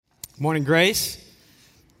Morning, Grace.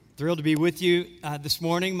 Thrilled to be with you this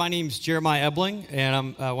morning. My name is Jeremiah Ebling, and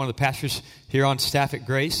I'm one of the pastors here on staff at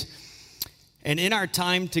Grace. And in our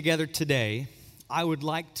time together today, I would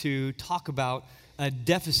like to talk about a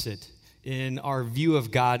deficit in our view of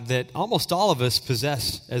God that almost all of us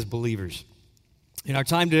possess as believers. In our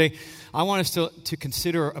time today, I want us to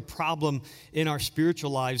consider a problem in our spiritual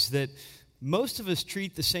lives that most of us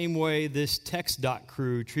treat the same way this TxDOT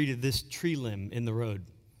crew treated this tree limb in the road.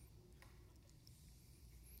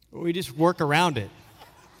 We just work around it.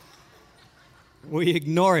 We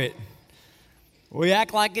ignore it. We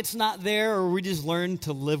act like it's not there, or we just learn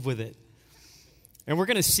to live with it. And we're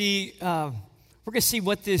going to see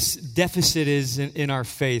what this deficit is in our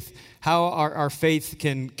faith, how our faith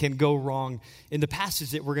can go wrong in the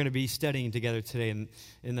passage that we're going to be studying together today, and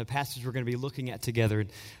in the passage we're going to be looking at together.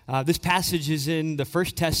 This passage is in the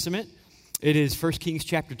First Testament. It is 1 Kings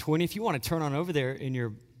chapter 20. If you want to turn on over there in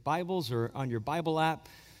your Bibles or on your Bible app,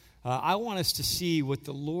 I want us to see what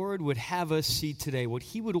the Lord would have us see today, what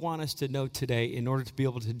He would want us to know today in order to be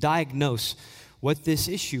able to diagnose what this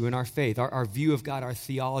issue in our faith, our view of God, our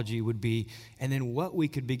theology would be, and then what we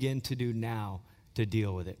could begin to do now to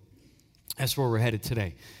deal with it. That's where we're headed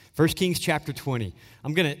today. 1 Kings chapter 20.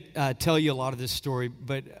 I'm going to tell you a lot of this story,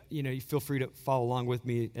 but you feel free to follow along with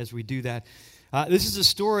me as we do that. This is a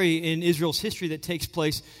story in Israel's history that takes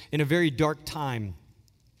place in a very dark time.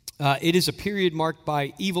 It is a period marked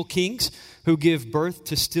by evil kings who give birth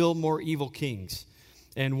to still more evil kings.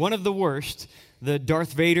 And one of the worst, the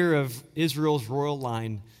Darth Vader of Israel's royal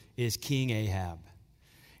line, is King Ahab.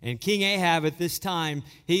 And King Ahab at this time,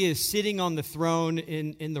 he is sitting on the throne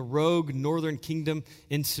in the rogue northern kingdom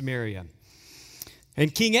in Samaria.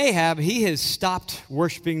 And King Ahab, he has stopped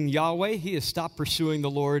worshiping Yahweh. He has stopped pursuing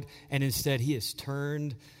the Lord. And instead, he has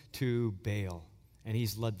turned to Baal. And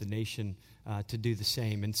he's led the nation to do the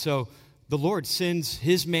same. And so the Lord sends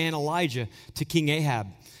his man Elijah to King Ahab.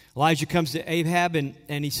 Elijah comes to Ahab and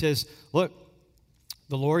he says, look,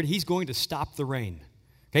 the Lord, he's going to stop the rain.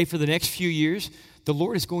 Okay, for the next few years, the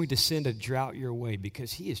Lord is going to send a drought your way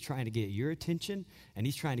because he is trying to get your attention and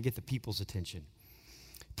he's trying to get the people's attention.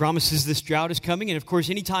 Promises this drought is coming, and of course,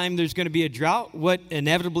 anytime there's going to be a drought, what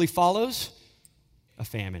inevitably follows? A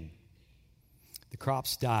famine. The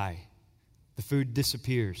crops die. The food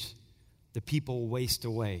disappears. The people waste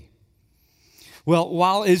away. Well,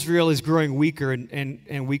 while Israel is growing weaker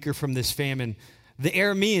and weaker from this famine, the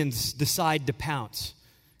Arameans decide to pounce.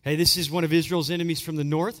 Okay, this is one of Israel's enemies from the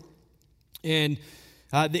north. And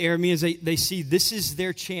the Arameans, they see this is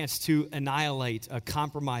their chance to annihilate a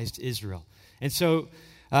compromised Israel. And so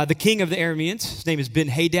the king of the Arameans, his name is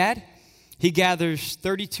Ben-Hadad, he gathers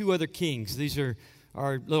 32 other kings. These are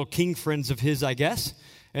our little king friends of his, I guess.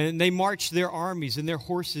 And they march their armies and their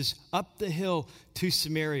horses up the hill to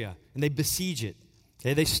Samaria, and they besiege it.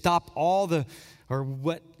 Okay, they stop what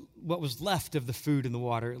was left of the food and the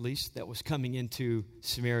water, at least, that was coming into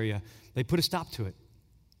Samaria. They put a stop to it.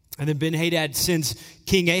 And then Ben-Hadad sends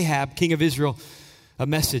King Ahab, king of Israel, a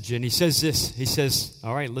message, and he says this. He says,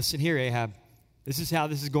 all right, listen here, Ahab. This is how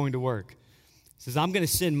this is going to work. He says, I'm going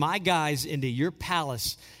to send my guys into your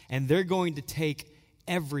palace, and they're going to take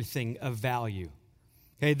everything of value.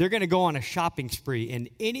 Okay, they're going to go on a shopping spree, and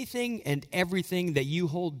anything and everything that you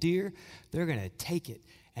hold dear, they're going to take it,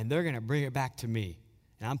 and they're going to bring it back to me,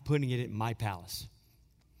 and I'm putting it in my palace.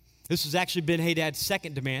 This was actually Ben-Hadad's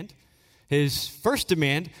second demand. His first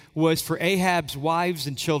demand was for Ahab's wives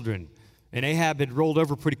and children, and Ahab had rolled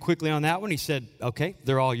over pretty quickly on that one. He said, okay,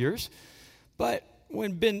 they're all yours. But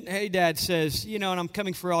when Ben-Hadad says, and I'm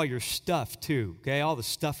coming for all your stuff too, okay, all the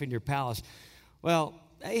stuff in your palace, well,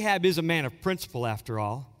 Ahab is a man of principle, after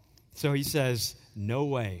all. So he says, no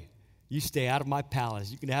way. You stay out of my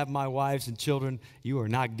palace. You can have my wives and children. You are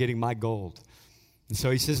not getting my gold. And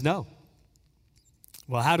so he says no.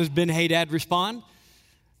 Well, how does Ben-Hadad respond?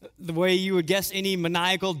 The way you would guess any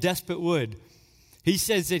maniacal despot would. He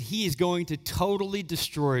says that he is going to totally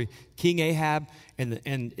destroy King Ahab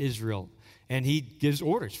and Israel. And he gives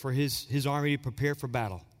orders for his army to prepare for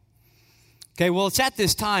battle. Okay, well, it's at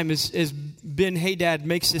this time as Ben-Hadad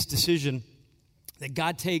makes this decision that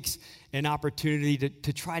God takes an opportunity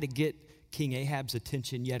to try to get King Ahab's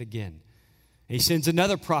attention yet again. And he sends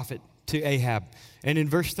another prophet to Ahab. And in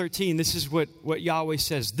verse 13, this is what Yahweh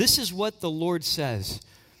says. This is what the Lord says.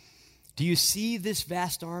 Do you see this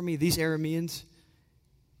vast army, these Arameans?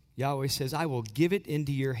 Yahweh says, I will give it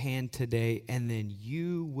into your hand today, and then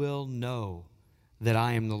you will know that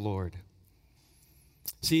I am the Lord.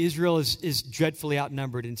 See, Israel is dreadfully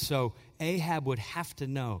outnumbered, and so Ahab would have to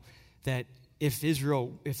know that if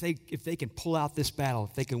they can pull out this battle,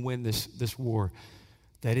 if they can win this war,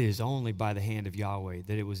 that it is only by the hand of Yahweh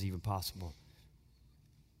that it was even possible.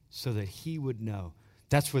 So that he would know.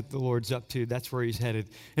 That's what the Lord's up to. That's where he's headed.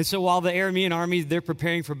 And so while the Aramean army, they're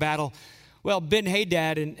preparing for battle, well,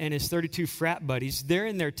 Ben-Hadad and his 32 frat buddies, they're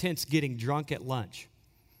in their tents getting drunk at lunch.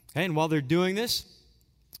 And while they're doing this,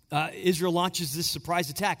 Israel launches this surprise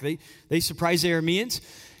attack. They surprise the Arameans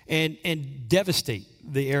and devastate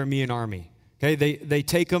the Aramean army. Okay, they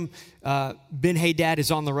take him. Ben-Hadad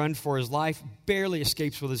is on the run for his life, barely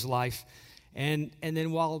escapes with his life. And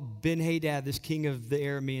then while Ben-Hadad, this king of the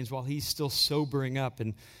Arameans, while he's still sobering up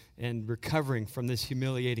and recovering from this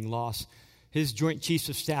humiliating loss, his joint chiefs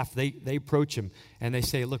of staff, they approach him and they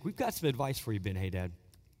say, look, we've got some advice for you, Ben-Hadad.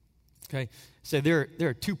 Okay, so there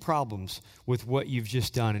are two problems with what you've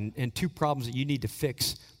just done and two problems that you need to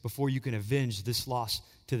fix before you can avenge this loss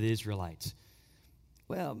to the Israelites.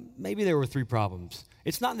 Well, maybe there were three problems.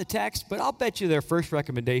 It's not in the text, but I'll bet you their first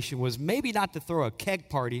recommendation was maybe not to throw a keg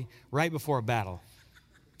party right before a battle.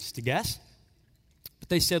 Just a guess? But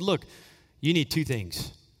they said, look, you need two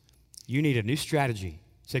things. You need a new strategy.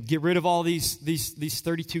 Said, get rid of all these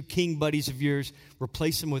 32 king buddies of yours,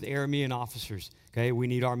 replace them with Aramean officers. Okay, we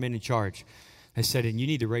need our men in charge. I said, and you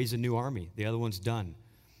need to raise a new army. The other one's done.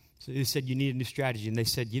 So they said, you need a new strategy. And they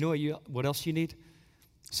said, you know what else you need?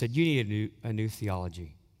 Said, you need a new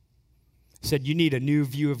theology. Said, you need a new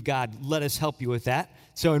view of God. Let us help you with that.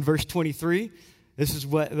 So in verse 23, this is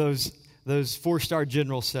what those 4-star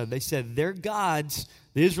generals said. They said, their gods,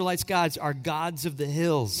 the Israelites' gods, are gods of the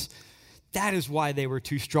hills. That is why they were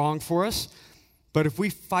too strong for us. But if we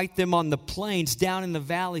fight them on the plains, down in the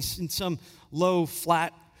valleys, in some low,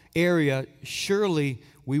 flat area, surely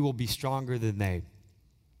we will be stronger than they.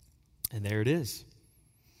 And there it is.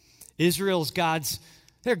 Israel's gods,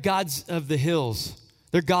 they're gods of the hills.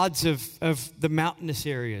 They're gods of the mountainous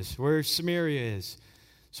areas where Samaria is.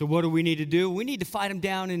 So what do we need to do? We need to fight them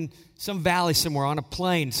down in some valley somewhere, on a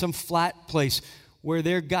plain, some flat place where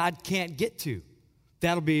their God can't get to.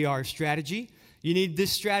 That'll be our strategy. You need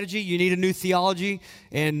this strategy. You need a new theology.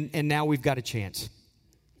 And now we've got a chance.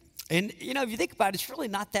 And, you know, if you think about it, it's really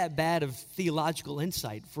not that bad of theological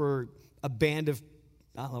insight for a band of,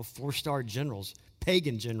 4-star generals,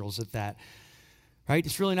 pagan generals at that. Right?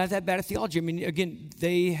 It's really not that bad of theology. I mean, again,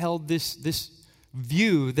 they held this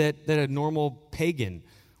view that a normal pagan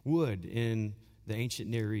would in the ancient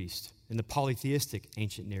Near East, in the polytheistic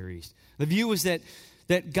ancient Near East. The view was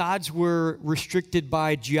that gods were restricted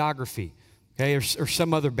by geography, okay, or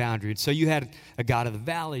some other boundary. And so you had a god of the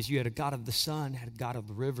valleys, you had a god of the sun, had a god of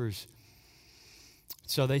the rivers.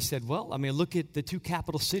 So they said, well, I mean, look at the two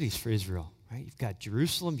capital cities for Israel, right? You've got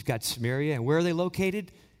Jerusalem, you've got Samaria, and where are they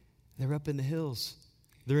located? They're up in the hills.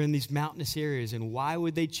 They're in these mountainous areas. And why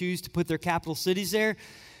would they choose to put their capital cities there?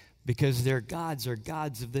 Because their gods are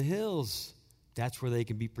gods of the hills. That's where they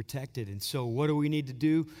can be protected. And so what do we need to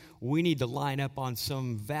do? We need to line up on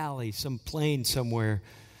some valley, some plain somewhere.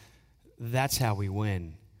 That's how we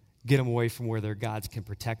win. Get them away from where their gods can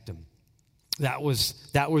protect them. That was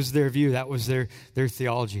their view. That was their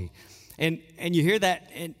theology. And you hear that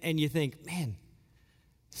and you think, man,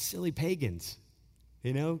 silly pagans.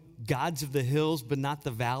 You know, gods of the hills, but not the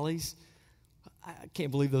valleys. I can't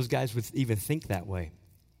believe those guys would even think that way.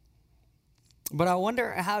 But I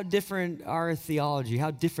wonder how different our theology, how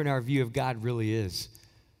different our view of God really is.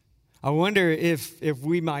 I wonder if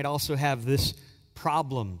we might also have this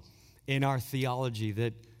problem in our theology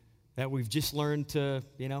that we've just learned to,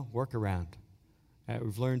 work around.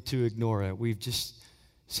 We've learned to ignore it. We've just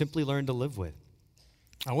simply learned to live with.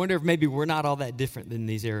 I wonder if maybe we're not all that different than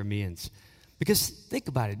these Arameans. Because think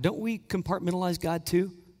about it. Don't we compartmentalize God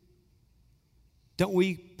too? Don't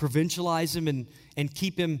we provincialize him and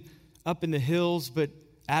keep him up in the hills but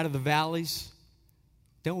out of the valleys?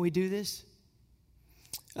 Don't we do this?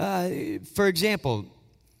 For example,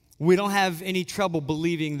 we don't have any trouble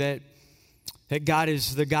believing that God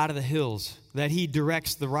is the God of the hills, that he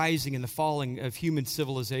directs the rising and the falling of human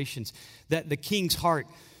civilizations, that the king's heart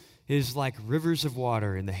is like rivers of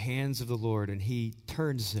water in the hands of the Lord, and he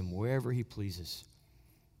turns them wherever he pleases.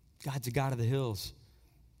 God's a God of the hills,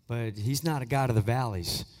 but he's not a God of the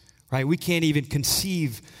valleys, right? We can't even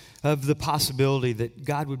conceive of the possibility that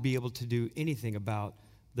God would be able to do anything about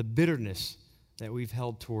the bitterness that we've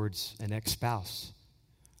held towards an ex-spouse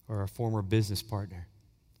or a former business partner.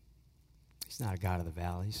 He's not a God of the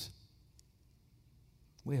valleys.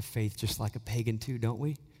 We have faith just like a pagan too, don't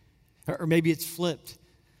we? Or maybe it's flipped.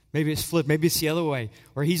 Maybe it's flipped. Maybe it's the other way,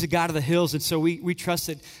 where he's a God of the hills, and so we trust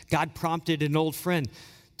that God prompted an old friend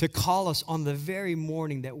to call us on the very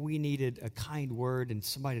morning that we needed a kind word and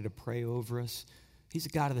somebody to pray over us. He's a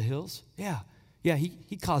God of the hills. Yeah,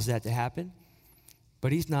 he caused that to happen.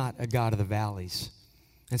 but he's not a God of the valleys.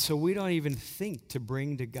 And so we don't even think to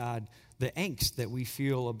bring to God the angst that we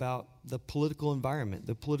feel about the political environment,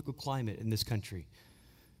 the political climate in this country.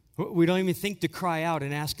 We don't even think to cry out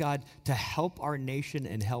and ask God to help our nation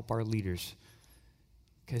and help our leaders,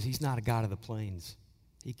 because he's not a God of the plains.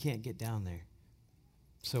 He can't get down there.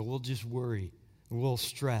 So we'll just worry. We'll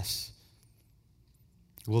stress.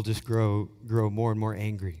 We'll just grow more and more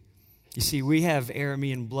angry. You see, we have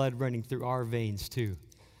Aramean blood running through our veins too.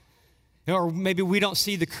 Or maybe we don't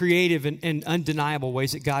see the creative and undeniable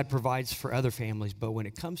ways that God provides for other families, but when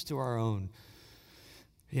it comes to our own,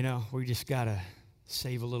 we just got to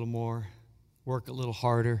save a little more, work a little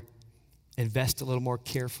harder, invest a little more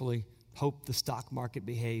carefully, hope the stock market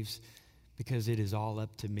behaves, because it is all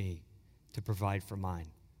up to me to provide for mine.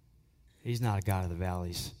 He's not a God of the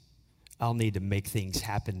valleys. I'll need to make things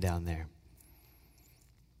happen down there.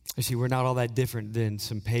 You see, we're not all that different than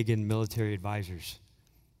some pagan military advisors,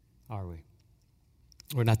 are we?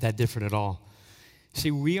 We're not that different at all.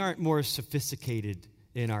 See, we aren't more sophisticated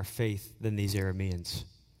in our faith than these Arameans.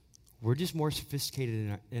 We're just more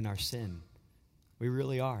sophisticated in our sin. We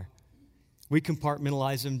really are. We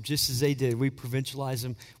compartmentalize them just as they did. We provincialize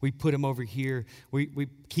them. We put them over here. We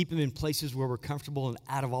keep them in places where we're comfortable and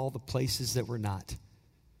out of all the places that we're not.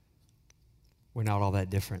 We're not all that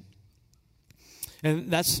different. And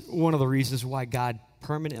that's one of the reasons why God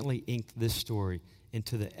permanently inked this story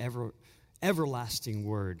into the everlasting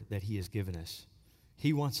word that he has given us.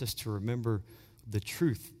 He wants us to remember the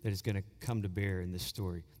truth that is going to come to bear in this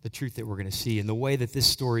story, the truth that we're going to see, and the way that this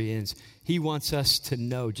story ends. He wants us to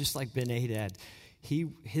know, just like Ben-Hadad,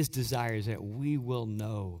 his desire is that we will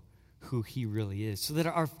know who he really is, so that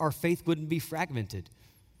our faith wouldn't be fragmented,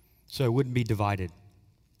 so it wouldn't be divided.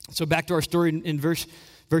 So back to our story in verse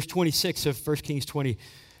 26 of 1 Kings 20.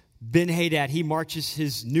 Ben-Hadad, he marches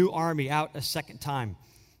his new army out a second time.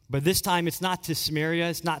 But this time it's not to Samaria,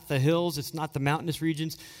 it's not the hills, it's not the mountainous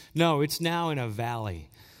regions. No, it's now in a valley,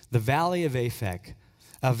 the valley of Aphek,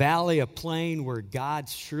 a valley, a plain where God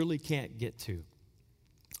surely can't get to.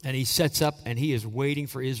 And he sets up and he is waiting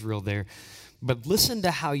for Israel there. But listen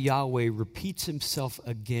to how Yahweh repeats himself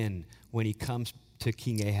again when he comes to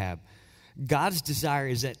King Ahab. God's desire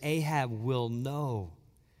is that Ahab will know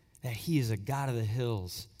that he is a God of the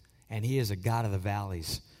hills and he is a God of the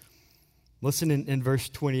valleys. Listen in verse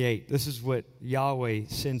 28. This is what Yahweh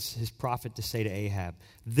sends his prophet to say to Ahab.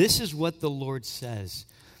 This is what the Lord says.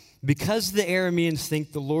 Because the Arameans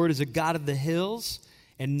think the Lord is a God of the hills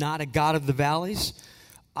and not a God of the valleys,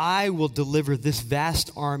 I will deliver this vast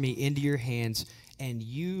army into your hands, and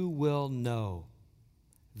you will know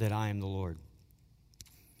that I am the Lord.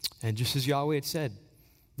 And just as Yahweh had said,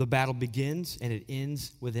 the battle begins and it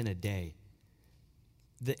ends within a day.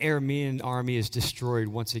 The Aramean army is destroyed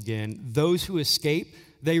once again. Those who escape,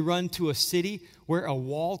 they run to a city where a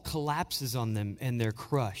wall collapses on them and they're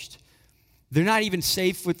crushed. They're not even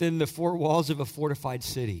safe within the four walls of a fortified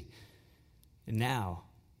city. And now,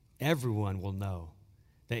 everyone will know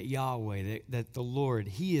that Yahweh, that the Lord,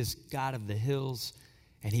 he is God of the hills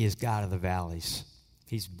and he is God of the valleys.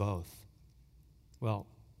 He's both. Well,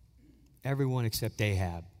 everyone except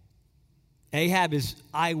Ahab. Ahab is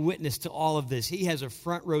eyewitness to all of this. He has a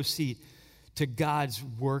front row seat to God's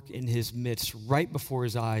work in his midst right before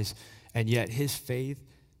his eyes, and yet his faith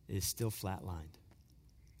is still flatlined.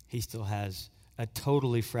 He still has a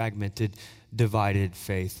totally fragmented, divided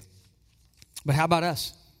faith. But how about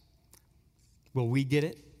us? Will we get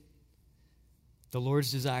it? The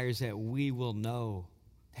Lord's desire is that we will know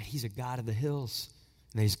that he's a God of the hills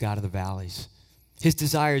and that he's God of the valleys. His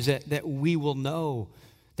desire is that we will know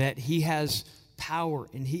that he has power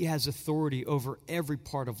and he has authority over every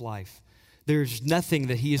part of life. There's nothing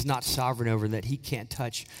that he is not sovereign over that he can't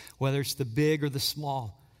touch, whether it's the big or the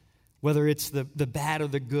small, whether it's the bad or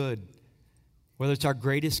the good, whether it's our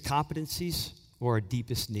greatest competencies or our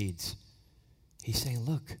deepest needs. He's saying,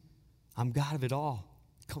 look, I'm God of it all.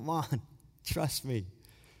 Come on, trust me.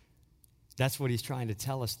 That's what he's trying to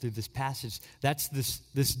tell us through this passage. That's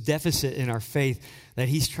this deficit in our faith that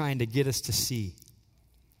he's trying to get us to see.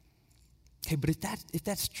 Okay, but if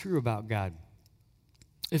that's true about God,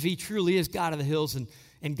 if he truly is God of the hills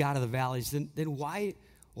and God of the valleys, then why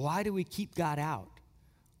do we keep God out?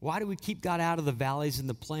 Why do we keep God out of the valleys and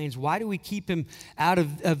the plains? Why do we keep him out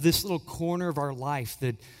of this little corner of our life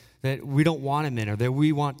that we don't want him in or that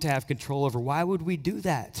we want to have control over? Why would we do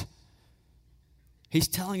that? He's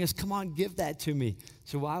telling us, come on, give that to me.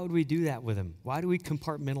 So why would we do that with him? Why do we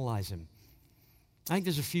compartmentalize him? I think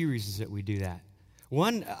there's a few reasons that we do that.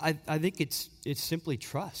 One, I think it's simply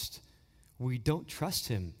trust. We don't trust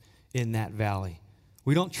him in that valley.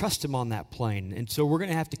 We don't trust him on that plane. And so we're going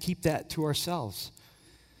to have to keep that to ourselves.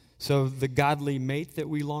 So the godly mate that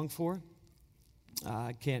we long for,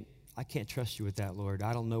 I can't trust you with that, Lord.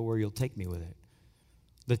 I don't know where you'll take me with it.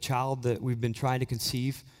 The child that we've been trying to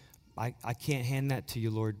conceive, I can't hand that to you,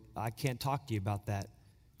 Lord. I can't talk to you about that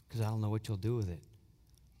because I don't know what you'll do with it.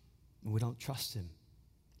 And we don't trust him.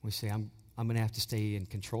 We say, I'm going to have to stay in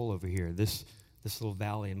control over here, this little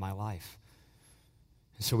valley in my life.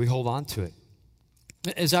 And so we hold on to it.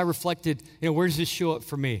 As I reflected, where does this show up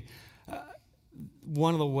for me?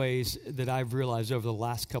 One of the ways that I've realized over the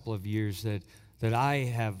last couple of years that I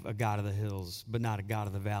have a God of the hills, but not a God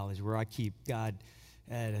of the valleys, where I keep God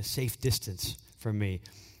at a safe distance from me,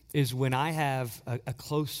 is when I have a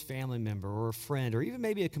close family member or a friend or even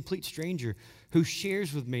maybe a complete stranger who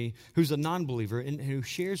shares with me, who's a non-believer, and who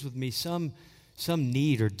shares with me some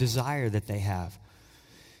need or desire that they have.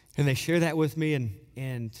 And they share that with me,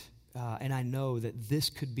 and I know that this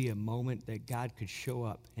could be a moment that God could show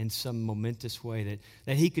up in some momentous way,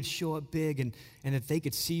 that he could show up big and that they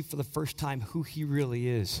could see for the first time who he really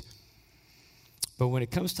is. But when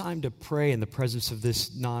it comes time to pray in the presence of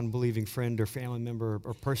this non-believing friend or family member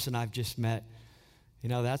or person I've just met,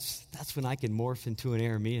 that's when I can morph into an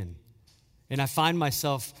Aramean. And I find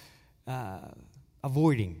myself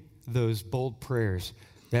avoiding those bold prayers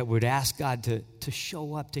that would ask God to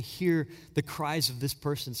show up, to hear the cries of this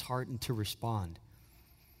person's heart and to respond.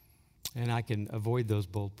 And I can avoid those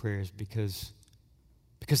bold prayers because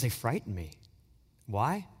they frighten me.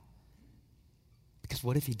 Why? Because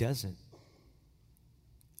what if he doesn't?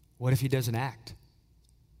 What if he doesn't act?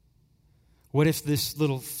 What if this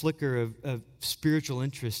little flicker of spiritual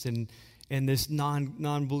interest in this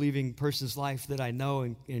non-believing person's life that I know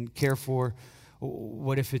and care for,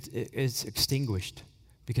 what if it's extinguished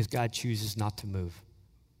because God chooses not to move?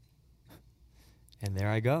 And there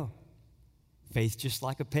I go. Faith just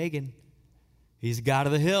like a pagan. He's a God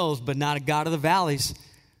of the hills, but not a God of the valleys,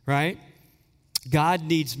 right? God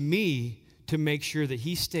needs me to make sure that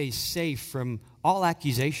he stays safe from all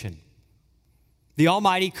accusation. The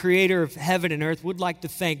almighty creator of heaven and earth would like to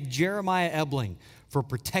thank Jeremiah Ebling for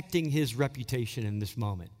protecting his reputation in this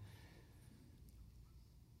moment.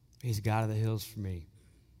 He's a God of the hills for me.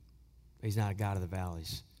 He's not a God of the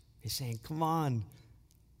valleys. He's saying, come on,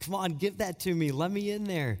 give that to me. Let me in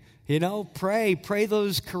there. Pray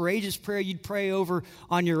those courageous prayers you'd pray over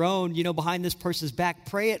on your own, behind this person's back.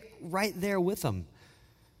 Pray it right there with them.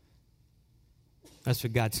 That's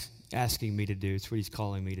what God's asking me to do. It's what he's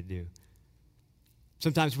calling me to do.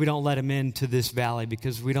 Sometimes we don't let him into this valley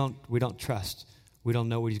because we don't trust. We don't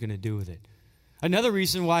know what he's going to do with it. Another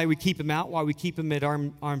reason why we keep him out, why we keep him at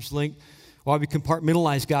arm's length, why we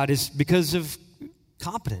compartmentalize God is because of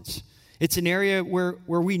competence. It's an area where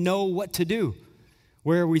we know what to do,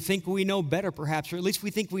 where we think we know better perhaps, or at least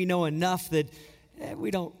we think we know enough that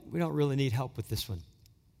we don't really need help with this one.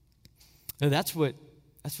 Now, that's what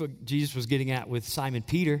Jesus was getting at with Simon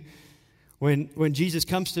Peter. When Jesus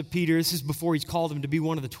comes to Peter, this is before he's called him to be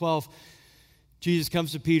one of the 12, Jesus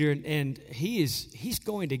comes to Peter, and he's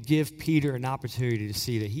going to give Peter an opportunity to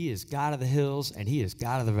see that he is God of the hills and he is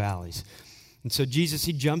God of the valleys. And so Jesus,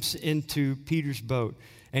 he jumps into Peter's boat,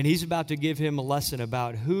 and he's about to give him a lesson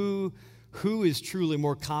about who is truly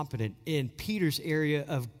more competent in Peter's area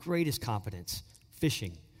of greatest competence,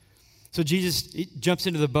 fishing. So Jesus jumps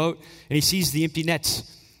into the boat, and he sees the empty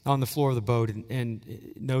nets on the floor of the boat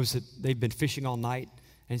and knows that they've been fishing all night.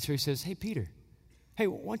 And so he says, hey, Peter, why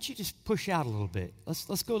don't you just push out a little bit?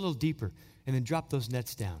 Let's go a little deeper and then drop those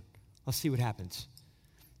nets down. Let's see what happens.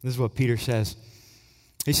 This is what Peter says.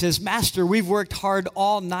 He says, Master, we've worked hard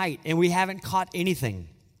all night and we haven't caught anything.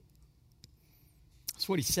 That's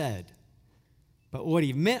what he said. But what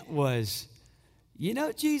he meant was,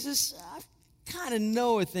 Jesus, I kind of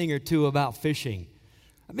know a thing or two about fishing.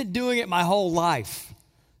 I've been doing it my whole life.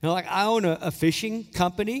 I own a fishing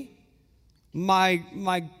company. My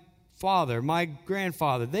father, my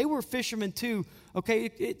grandfather, they were fishermen too. Okay,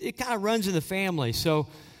 it kind of runs in the family. So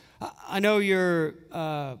I know you're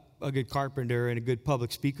a good carpenter and a good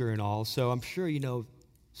public speaker and all, so I'm sure you know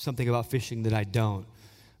something about fishing that I don't.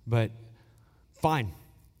 But fine,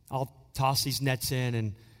 I'll toss these nets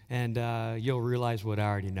in and you'll realize what I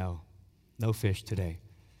already know. No fish today.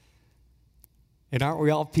 And aren't we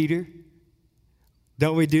all Peter?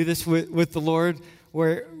 Don't we do this with the Lord,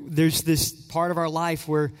 where there's this part of our life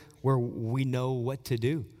where we know what to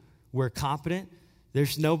do? We're competent.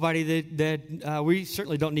 There's nobody that we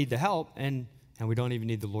certainly don't need the help, and we don't even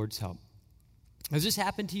need the Lord's help. Has this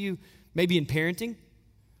happened to you maybe in parenting?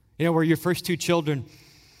 Where your first two children,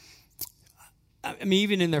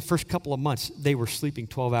 even in their first couple of months, they were sleeping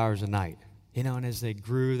 12 hours a night. And as they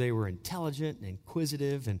grew, they were intelligent and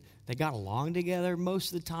inquisitive, and they got along together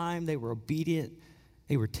most of the time. They were obedient.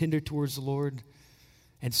 They were tender towards the Lord.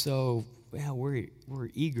 And so, we're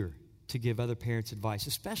eager to give other parents advice,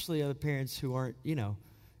 especially other parents who aren't,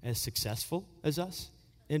 as successful as us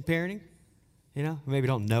in parenting, who maybe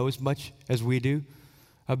don't know as much as we do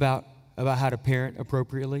about how to parent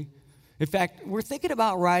appropriately. In fact, we're thinking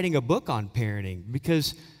about writing a book on parenting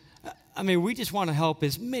because, we just want to help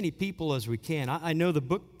as many people as we can. I know the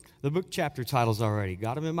book chapter titles already.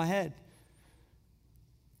 Got them in my head.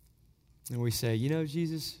 And we say,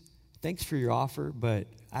 Jesus, thanks for your offer, but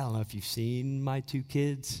I don't know if you've seen my 2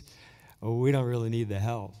 kids. We don't really need the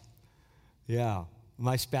help. Yeah.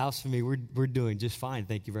 My spouse and me, we're doing just fine,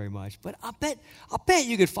 thank you very much. But I'll bet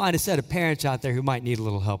you could find a set of parents out there who might need a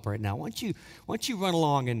little help right now. Why don't you run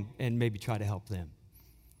along and maybe try to help them?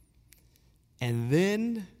 And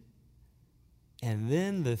then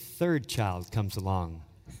the 3rd child comes along,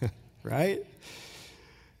 right?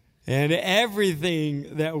 And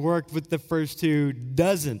everything that worked with the first 2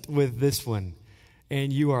 doesn't with this one.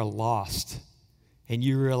 And you are lost. And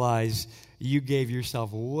you realize you gave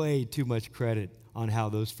yourself way too much credit on how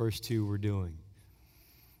those first 2 were doing.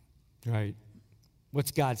 Right?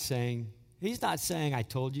 What's God saying? He's not saying, I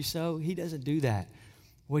told you so. He doesn't do that.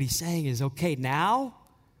 What he's saying is, okay, now?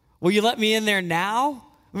 Will you let me in there now?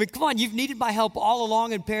 Come on, you've needed my help all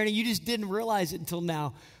along in parenting. You just didn't realize it until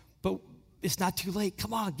now. But it's not too late.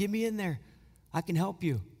 Come on, get me in there. I can help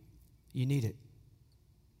you. You need it.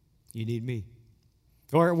 You need me.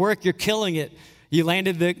 Or at work, you're killing it. You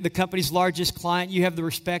landed the company's largest client. You have the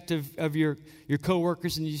respect of your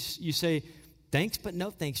coworkers, and you say, thanks, but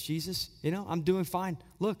no thanks, Jesus. I'm doing fine.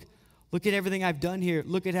 Look at everything I've done here.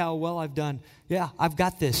 Look at how well I've done. Yeah, I've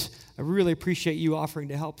got this. I really appreciate you offering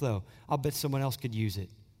to help, though. I'll bet someone else could use it.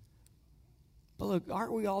 But look,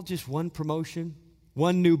 aren't we all just one promotion,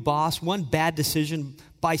 one new boss, one bad decision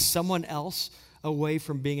by someone else away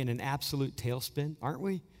from being in an absolute tailspin? Aren't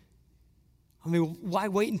we? Why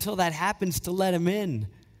wait until that happens to let him in?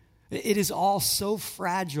 It is all so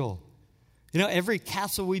fragile. Every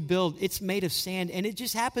castle we build, it's made of sand, and it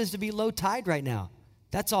just happens to be low tide right now.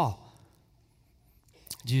 That's all.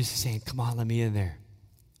 Jesus is saying, come on, let me in there.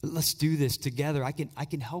 Let's do this together. I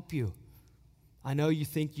can help you. I know you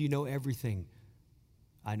think you know everything.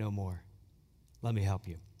 I know more. Let me help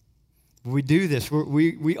you. We do this.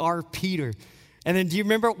 We are Peter. And then do you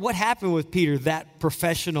remember what happened with Peter, that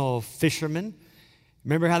professional fisherman?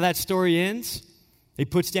 Remember how that story ends? He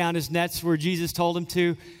puts down his nets where Jesus told him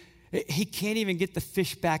to. He can't even get the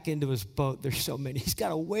fish back into his boat. There's so many. He's got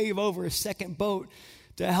to wave over a second boat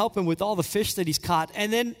to help him with all the fish that he's caught.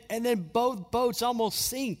 And then both boats almost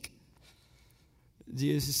sink.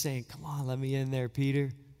 Jesus is saying, come on, let me in there,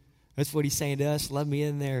 Peter. That's what he's saying to us. Let me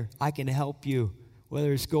in there. I can help you.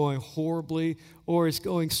 Whether it's going horribly or it's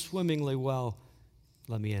going swimmingly well,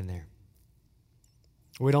 let me in there.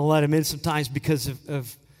 We don't let him in sometimes because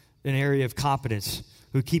of an area of competence.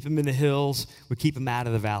 We keep him in the hills. We keep him out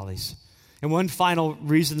of the valleys. And one final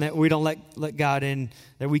reason that we don't let God in,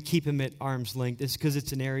 that we keep him at arm's length, is because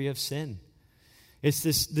it's an area of sin. It's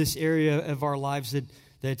this area of our lives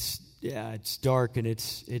that's it's dark and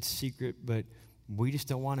it's secret, but we just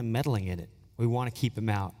don't want him meddling in it. We want to keep him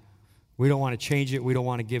out. We don't want to change it. We don't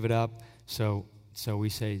want to give it up. So we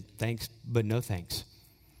say thanks, but no thanks.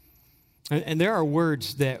 And there are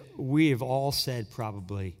words that we have all said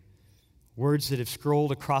probably, words that have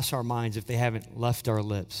scrolled across our minds if they haven't left our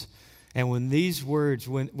lips. And when these words,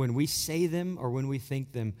 when we say them or when we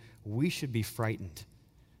think them, we should be frightened.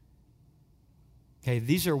 Okay,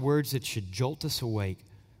 these are words that should jolt us awake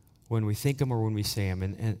when we think them or when we say them.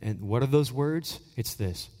 And what are those words? It's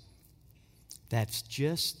this. That's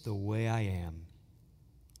just the way I am.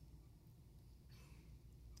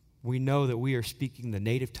 We know that we are speaking the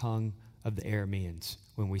native tongue of the Arameans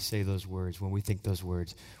when we say those words, when we think those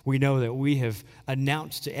words. We know that we have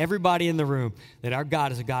announced to everybody in the room that our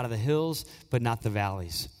God is a God of the hills, but not the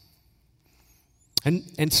valleys.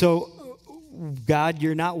 And so, God,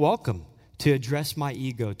 you're not welcome to address my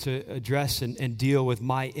ego, to address and deal with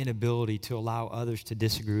my inability to allow others to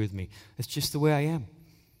disagree with me. It's just the way I am.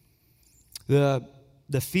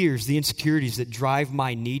 The fears, the insecurities that drive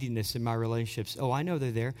my neediness in my relationships, I know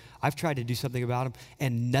they're there. I've tried to do something about them,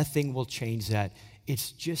 and nothing will change that.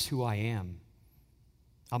 It's just who I am.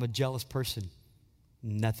 I'm a jealous person.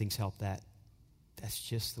 Nothing's helped that. That's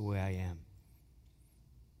just the way I am.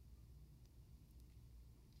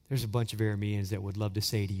 There's a bunch of Arameans that would love to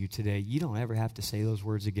say to you today, you don't ever have to say those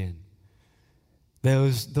words again.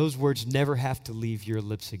 Those words never have to leave your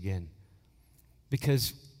lips again.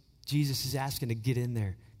 Because Jesus is asking to get in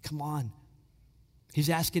there. Come on,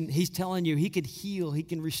 He's telling you he could heal, he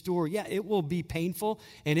can restore. Yeah, it will be painful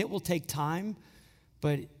and it will take time,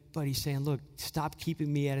 but he's saying, look, stop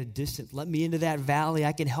keeping me at a distance. Let me into that valley.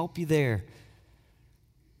 I can help you there.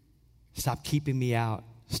 Stop keeping me out.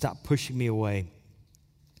 Stop pushing me away.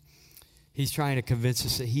 He's trying to convince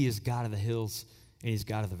us that he is God of the hills and he's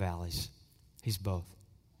God of the valleys. He's both.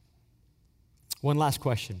 One last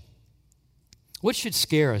question. What should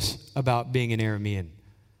scare us about being an Aramean?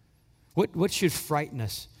 What should frighten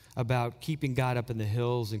us about keeping God up in the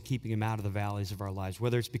hills and keeping him out of the valleys of our lives,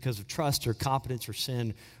 whether it's because of trust or competence or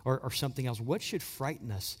sin or something else? What should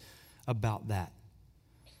frighten us about that?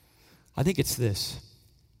 I think it's this,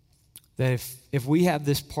 that if we have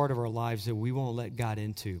this part of our lives that we won't let God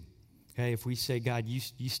into, okay, if we say, God,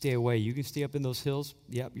 you stay away, you can stay up in those hills,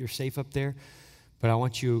 yep, you're safe up there, but I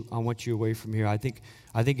want you away from here. I think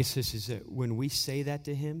it's this, is that when we say that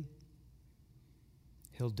to him,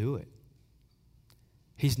 he'll do it.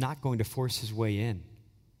 He's not going to force his way in.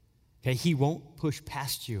 Okay, he won't push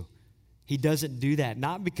past you. He doesn't do that.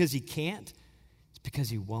 Not because he can't, it's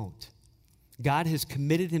because he won't. God has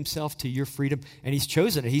committed himself to your freedom, and he's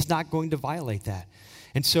chosen it. He's not going to violate that.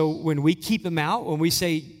 And so when we keep him out, when we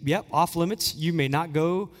say, yep, off limits, you may not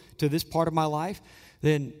go to this part of my life,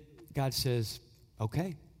 then God says,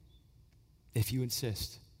 okay, if you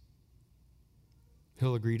insist.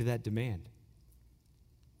 He'll agree to that demand.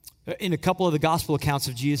 In a couple of the gospel accounts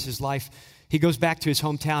of Jesus' life, he goes back to his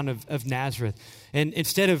hometown of Nazareth. And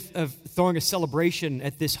instead of throwing a celebration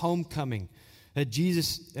at this homecoming,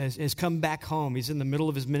 Jesus has come back home. He's in the middle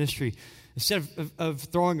of his ministry. Instead of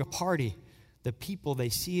throwing a party, the people, they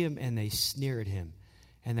see him and they sneer at him.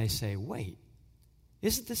 And they say, wait,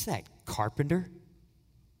 isn't this that carpenter?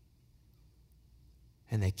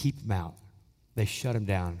 And they keep him out. They shut him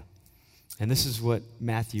down. And this is what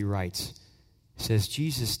Matthew writes. It says,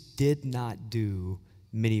 Jesus did not do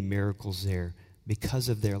many miracles there because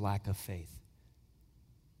of their lack of faith.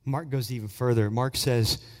 Mark goes even further. Mark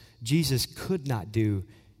says, Jesus could not do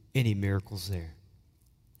any miracles there.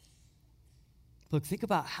 Look, think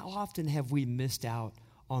about how often have we missed out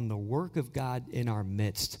on the work of God in our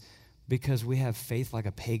midst because we have faith like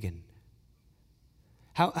a pagan.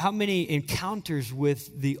 How many encounters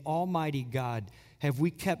with the Almighty God have we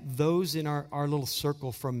kept those in our little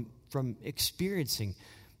circle from experiencing,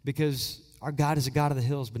 because our God is a God of the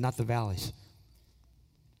hills, but not the valleys?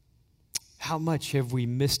 How much have we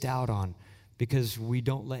missed out on because we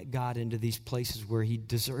don't let God into these places where he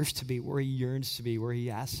deserves to be, where he yearns to be, where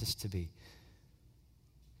he asks us to be?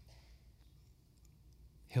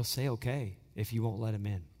 He'll say, okay, if you won't let him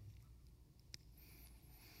in.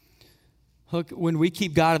 Look, when we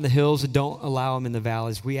keep God in the hills and don't allow him in the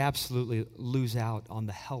valleys, we absolutely lose out on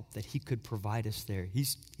the help that he could provide us there.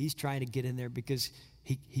 He's trying to get in there because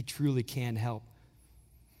he truly can help.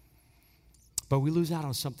 But we lose out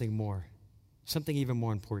on something more, something even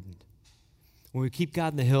more important. When we keep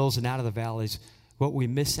God in the hills and out of the valleys, what we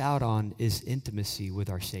miss out on is intimacy with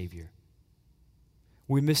our Savior.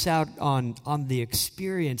 We miss out on the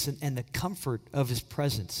experience and the comfort of his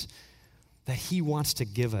presence that he wants to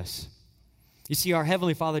give us. You see, our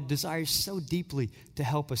Heavenly Father desires so deeply to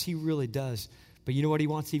help us. He really does. But you know what he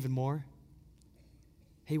wants even more?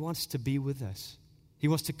 He wants to be with us. He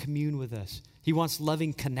wants to commune with us. He wants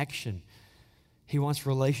loving connection. He wants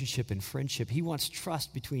relationship and friendship. He wants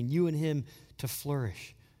trust between you and him to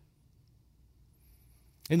flourish.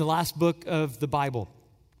 In the last book of the Bible,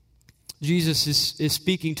 Jesus is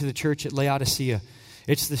speaking to the church at Laodicea.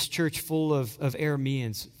 It's this church full of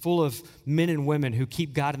Arameans, full of men and women who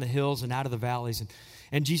keep God in the hills and out of the valleys.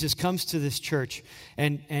 And Jesus comes to this church,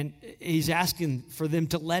 and he's asking for them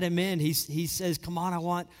to let him in. He says, come on,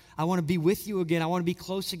 I want to be with you again. I want to be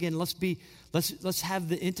close again. Let's have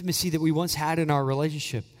the intimacy that we once had in our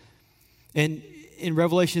relationship. And in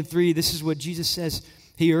Revelation 3, this is what Jesus says.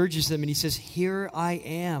 He urges them, and he says, here I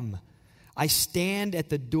am. I stand at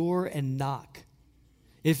the door and knock.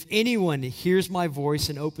 If anyone hears my voice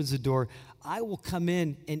and opens the door, I will come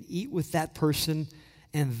in and eat with that person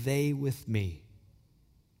and they with me.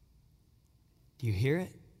 Do you hear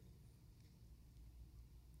it?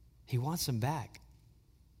 He wants them back.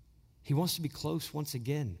 He wants to be close once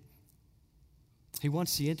again. He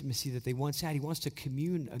wants the intimacy that they once had. He wants to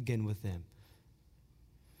commune again with them.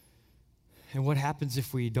 And what happens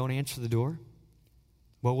if we don't answer the door?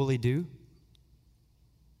 What will he do?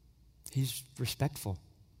 He's respectful.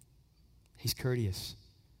 He's courteous.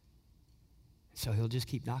 So he'll just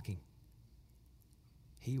keep knocking.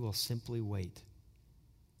 He will simply wait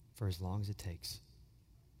for as long as it takes.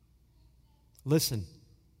 Listen.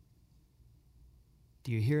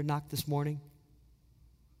 Do you hear a knock this morning?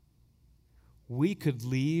 we could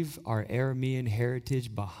leave our Aramean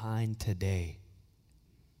heritage behind today.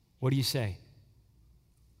 What do you say?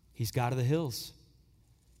 He's God of the hills.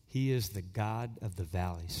 He is the God of the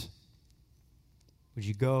valleys. Would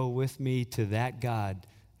you go with me to that God,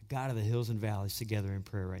 the God of the hills and valleys, together in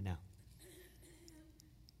prayer right now?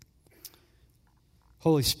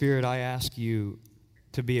 Holy Spirit, I ask you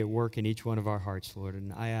to be at work in each one of our hearts, Lord,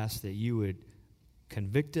 and I ask that you would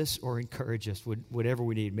convict us or encourage us, whatever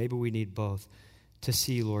we need. Maybe we need both, to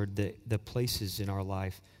see, Lord, the places in our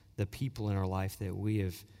life, the people in our life that we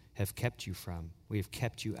have kept you from, we have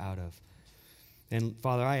kept you out of. And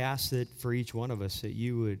Father, I ask that for each one of us that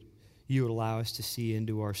you would allow us to see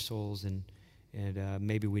into our souls, and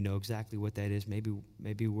maybe we know exactly what that is.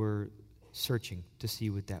 Maybe we're searching to see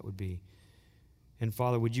what that would be. And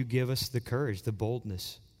Father, would you give us the courage, the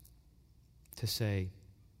boldness to say,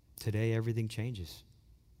 today everything changes.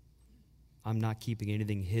 I'm not keeping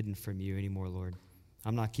anything hidden from you anymore, Lord.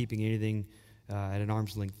 I'm not keeping anything at an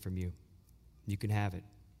arm's length from you. You can have it.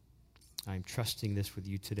 I'm trusting this with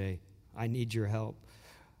you today. I need your help.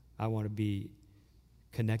 I want to be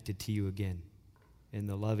connected to you again in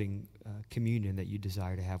the loving communion that you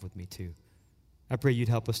desire to have with me too. I pray you'd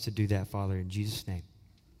help us to do that, Father, in Jesus' name.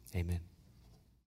 Amen.